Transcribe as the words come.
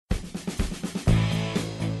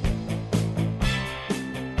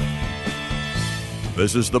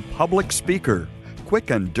This is The Public Speaker, quick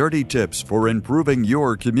and dirty tips for improving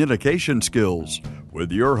your communication skills,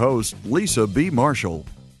 with your host, Lisa B. Marshall.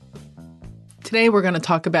 Today we're going to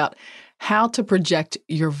talk about how to project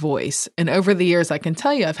your voice. And over the years, I can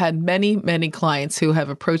tell you, I've had many clients who have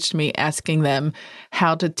approached me asking them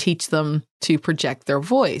how to teach them to project their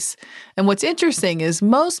voice. And what's interesting is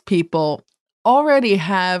most people already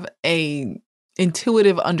have a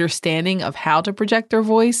intuitive understanding of how to project their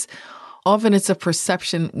voice. Often it's a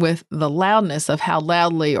perception with the loudness of how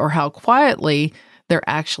loudly or how quietly they're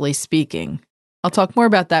actually speaking. I'll talk more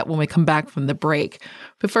about that when we come back from the break.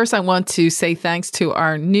 But first, I want to say thanks to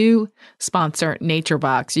our new sponsor,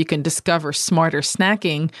 NatureBox. You can discover smarter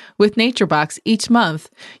snacking with NatureBox each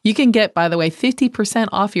month. You can get, by the way, 50%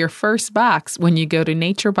 off your first box when you go to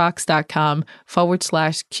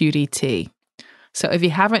naturebox.com/QDT. So if you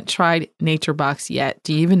haven't tried NatureBox yet,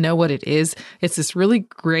 do you even know what it is? It's this really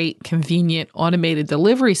great, convenient, automated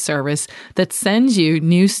delivery service that sends you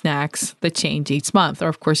new snacks that change each month. Or,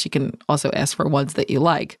 of course, you can also ask for ones that you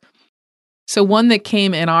like. So one that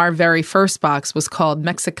came in our very first box was called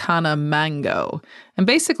Mexicana Mango. And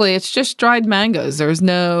basically, it's just dried mangoes. There's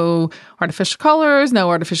no artificial colors, no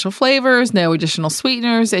artificial flavors, no additional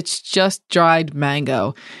sweeteners. It's just dried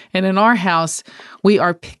mango. And in our house, we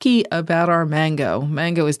are picky about our mango.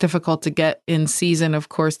 Mango is difficult to get in season, of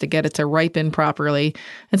course, to get it to ripen properly.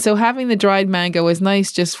 And so having the dried mango is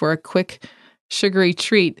nice just for a quick sugary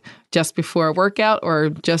treat just before a workout or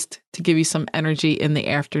just to give you some energy in the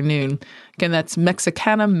afternoon. Again, that's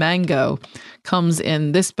Mexicana Mango. Comes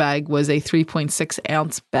in, this bag was a 3.6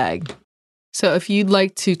 ounce bag. So if you'd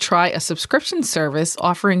like to try a subscription service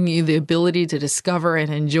offering you the ability to discover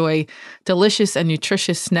and enjoy delicious and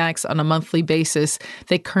nutritious snacks on a monthly basis,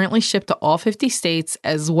 they currently ship to all 50 states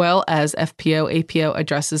as well as FPO, APO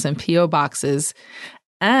addresses and PO boxes.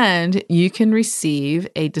 And you can receive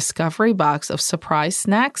a discovery box of surprise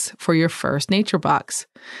snacks for your first Nature Box.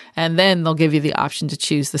 And then they'll give you the option to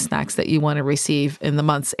choose the snacks that you want to receive in the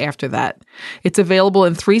months after that. It's available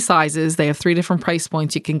in 3 sizes. They have 3 different price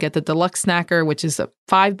points. You can get the Deluxe Snacker, which is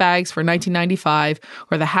 5 bags for $19.95,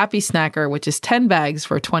 or the Happy Snacker, which is 10 bags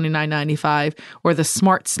for $29.95, or the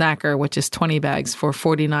Smart Snacker, which is 20 bags for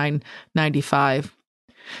 $49.95.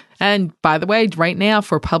 And by the way, right now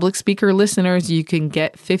for Public Speaker listeners, you can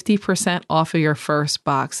get 50% off of your first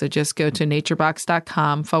box. So just go to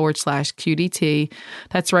naturebox.com/QDT.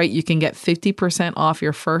 That's right. You can get 50% off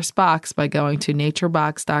your first box by going to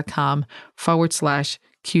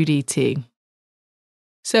naturebox.com/QDT.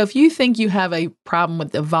 So if you think you have a problem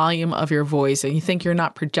with the volume of your voice and you think you're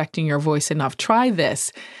not projecting your voice enough, try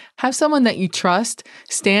this. Have someone that you trust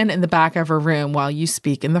stand in the back of a room while you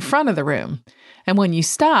speak in the front of the room. And when you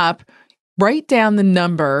stop, write down the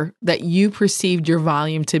number that you perceived your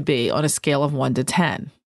volume to be on a scale of 1 to 10.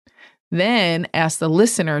 Then ask the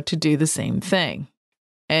listener to do the same thing.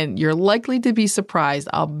 And you're likely to be surprised,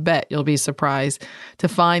 I'll bet you'll be surprised, to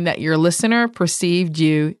find that your listener perceived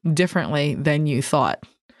you differently than you thought.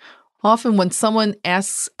 Often when someone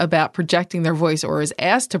asks about projecting their voice or is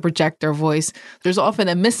asked to project their voice, there's often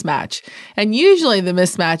a mismatch. And usually the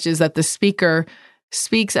mismatch is that the speaker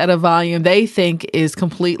speaks at a volume they think is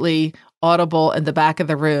completely audible in the back of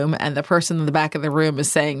the room, and the person in the back of the room is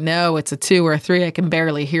saying, no, it's a 2 or a 3, I can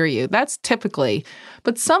barely hear you. That's typically.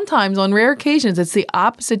 But sometimes, on rare occasions, it's the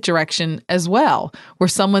opposite direction as well, where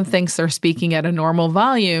someone thinks they're speaking at a normal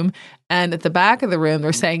volume, and at the back of the room,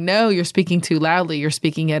 they're saying, no, you're speaking too loudly, you're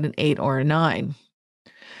speaking at an 8 or a 9.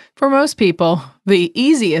 For most people, the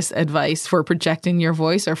easiest advice for projecting your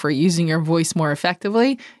voice or for using your voice more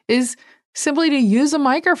effectively is simply to use a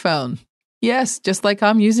microphone. Yes, just like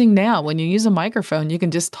I'm using now. When you use a microphone, you can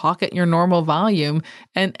just talk at your normal volume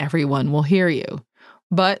and everyone will hear you.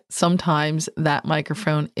 But sometimes that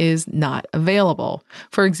microphone is not available.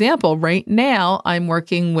 For example, right now I'm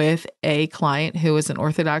working with a client who is an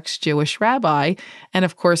Orthodox Jewish rabbi, and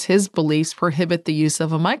of course his beliefs prohibit the use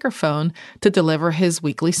of a microphone to deliver his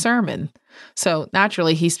weekly sermon. So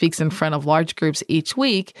naturally he speaks in front of large groups each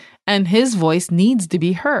week, and his voice needs to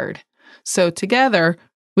be heard. So together,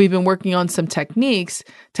 we've been working on some techniques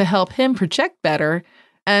to help him project better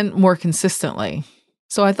and more consistently.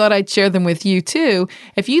 So I thought I'd share them with you too,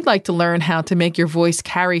 if you'd like to learn how to make your voice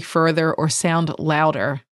carry further or sound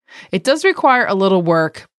louder. It does require a little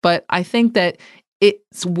work, but I think that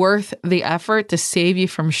it's worth the effort to save you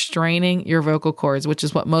from straining your vocal cords, which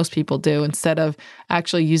is what most people do, instead of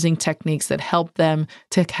actually using techniques that help them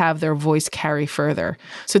to have their voice carry further.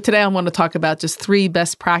 So today I want to talk about just 3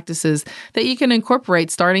 best practices that you can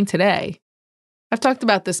incorporate starting today. I've talked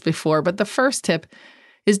about this before, but the first tip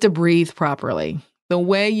is to breathe properly. The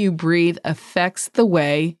way you breathe affects the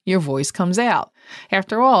way your voice comes out.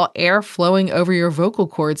 After all, air flowing over your vocal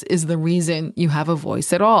cords is the reason you have a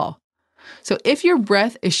voice at all. So if your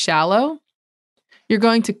breath is shallow, you're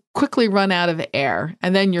going to quickly run out of air,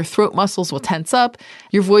 and then your throat muscles will tense up,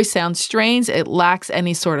 your voice sounds strained, it lacks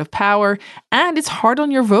any sort of power, and it's hard on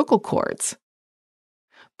your vocal cords.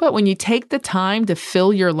 But when you take the time to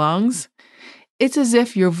fill your lungs, it's as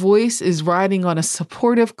if your voice is riding on a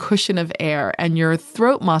supportive cushion of air and your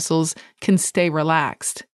throat muscles can stay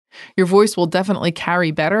relaxed. Your voice will definitely carry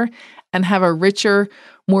better and have a richer,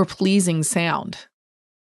 more pleasing sound.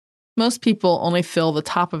 Most people only fill the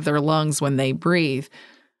top of their lungs when they breathe,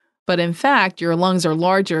 but in fact, your lungs are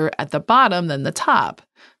larger at the bottom than the top.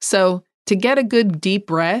 So to get a good deep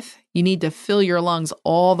breath, you need to fill your lungs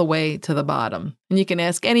all the way to the bottom. And you can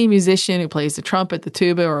ask any musician who plays the trumpet, the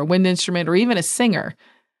tuba, or a wind instrument, or even a singer,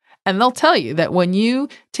 and they'll tell you that when you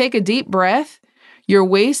take a deep breath, your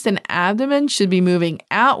waist and abdomen should be moving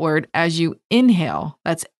outward as you inhale.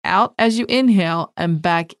 That's out as you inhale and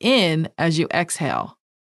back in as you exhale.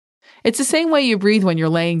 It's the same way you breathe when you're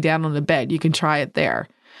laying down on the bed. You can try it there.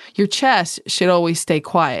 Your chest should always stay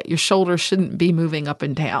quiet. Your shoulders shouldn't be moving up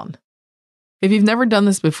and down. If you've never done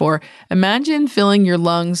this before, imagine filling your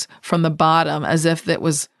lungs from the bottom as if it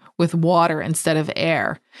was with water instead of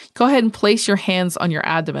air. Go ahead and place your hands on your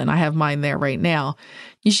abdomen. I have mine there right now.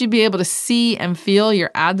 You should be able to see and feel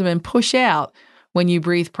your abdomen push out when you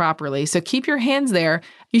breathe properly. So keep your hands there.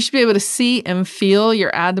 You should be able to see and feel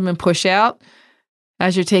your abdomen push out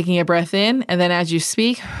as you're taking a breath in, and then as you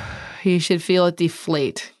speak, you should feel it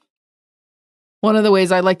deflate. One of the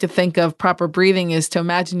ways I like to think of proper breathing is to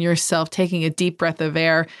imagine yourself taking a deep breath of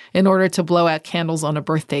air in order to blow out candles on a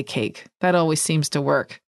birthday cake. That always seems to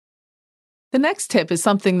work. The next tip is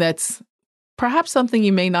something that's perhaps something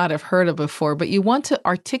you may not have heard of before, but you want to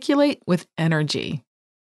articulate with energy.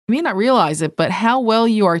 You may not realize it, but how well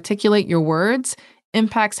you articulate your words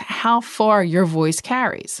impacts how far your voice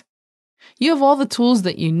carries. You have all the tools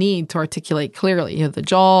that you need to articulate clearly. You have the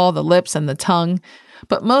jaw, the lips, and the tongue.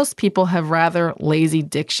 But most people have rather lazy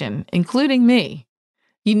diction, including me.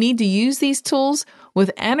 You need to use these tools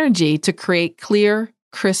with energy to create clear,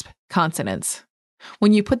 crisp consonants.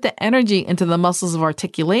 When you put the energy into the muscles of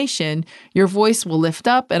articulation, your voice will lift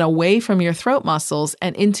up and away from your throat muscles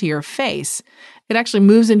and into your face. It actually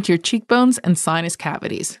moves into your cheekbones and sinus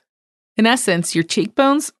cavities. In essence, your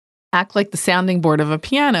cheekbones act like the sounding board of a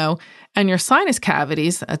piano, and your sinus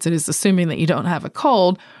cavities, that is assuming that you don't have a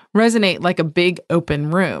cold, resonate like a big open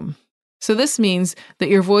room. So this means that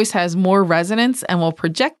your voice has more resonance and will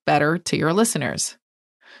project better to your listeners.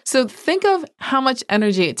 So think of how much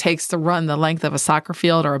energy it takes to run the length of a soccer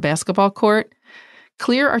field or a basketball court.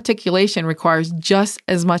 Clear articulation requires just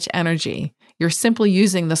as much energy. You're simply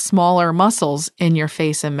using the smaller muscles in your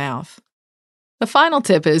face and mouth. The final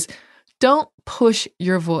tip is don't push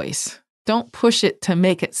your voice. Don't push it to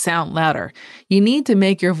make it sound louder. You need to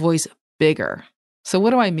make your voice bigger. So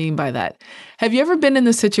what do I mean by that? Have you ever been in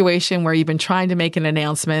the situation where you've been trying to make an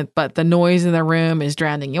announcement, but the noise in the room is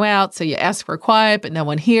drowning you out? So you ask for quiet, but no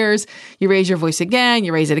one hears. You raise your voice again,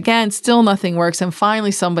 you raise it again, still nothing works. And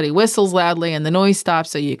finally somebody whistles loudly and the noise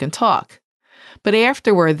stops so you can talk. But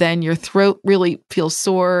afterward, then your throat really feels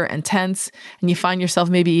sore and tense, and you find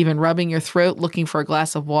yourself maybe even rubbing your throat looking for a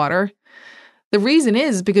glass of water. The reason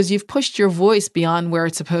is because you've pushed your voice beyond where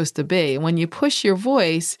it's supposed to be. When you push your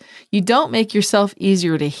voice, you don't make yourself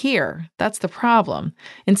easier to hear. That's the problem.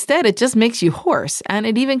 Instead, it just makes you hoarse, and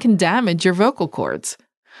it even can damage your vocal cords.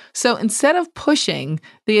 So instead of pushing,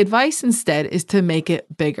 the advice instead is to make it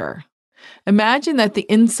bigger. Imagine that the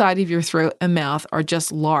inside of your throat and mouth are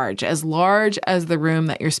just large as the room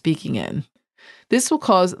that you're speaking in. This will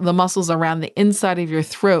cause the muscles around the inside of your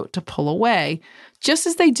throat to pull away, just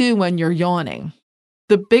as they do when you're yawning.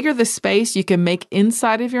 The bigger the space you can make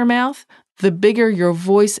inside of your mouth, the bigger your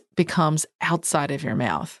voice becomes outside of your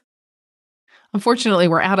mouth. Unfortunately,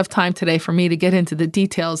 we're out of time today for me to get into the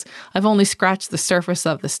details. I've only scratched the surface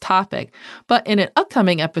of this topic, but in an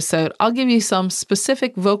upcoming episode, I'll give you some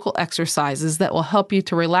specific vocal exercises that will help you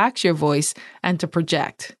to relax your voice and to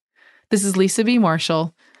project. This is Lisa B.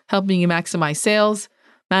 Marshall, helping you maximize sales,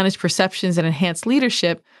 manage perceptions, and enhance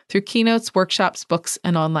leadership through keynotes, workshops, books,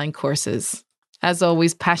 and online courses. As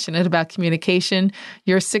always, passionate about communication,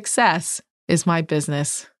 your success is my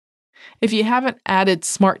business. If you haven't added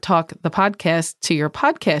Smart Talk, the podcast, to your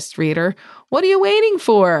podcast reader, what are you waiting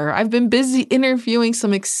for? I've been busy interviewing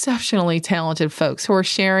some exceptionally talented folks who are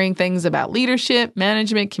sharing things about leadership,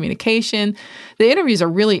 management, communication. The interviews are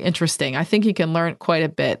really interesting. I think you can learn quite a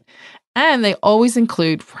bit. And they always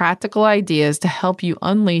include practical ideas to help you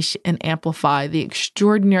unleash and amplify the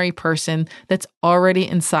extraordinary person that's already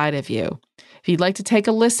inside of you. If you'd like to take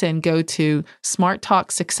a listen, go to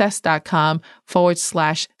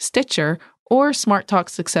smarttalksuccess.com/Stitcher or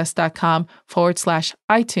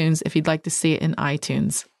smarttalksuccess.com/iTunes if you'd like to see it in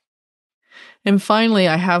iTunes. And finally,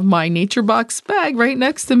 I have my Nature Box bag right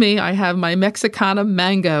next to me. I have my Mexicana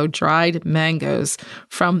mango, dried mangoes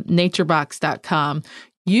from naturebox.com.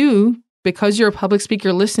 You, because you're a public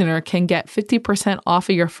speaker listener, can get 50% off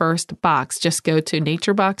of your first box. Just go to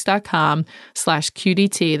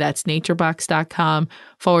naturebox.com/QDT. That's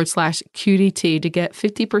naturebox.com/QDT to get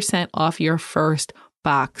 50% off your first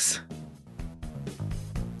box.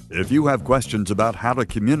 If you have questions about how to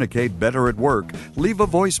communicate better at work, leave a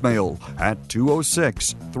voicemail at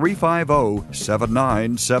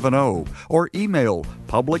 206-350-7970 or email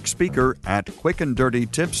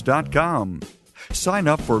publicspeaker@quickanddirtytips.com. Sign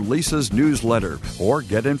up for Lisa's newsletter or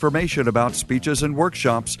get information about speeches and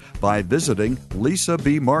workshops by visiting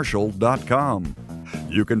lisabmarshall.com.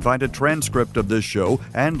 You can find a transcript of this show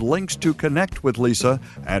and links to connect with Lisa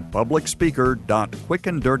at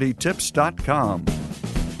publicspeaker.quickanddirtytips.com.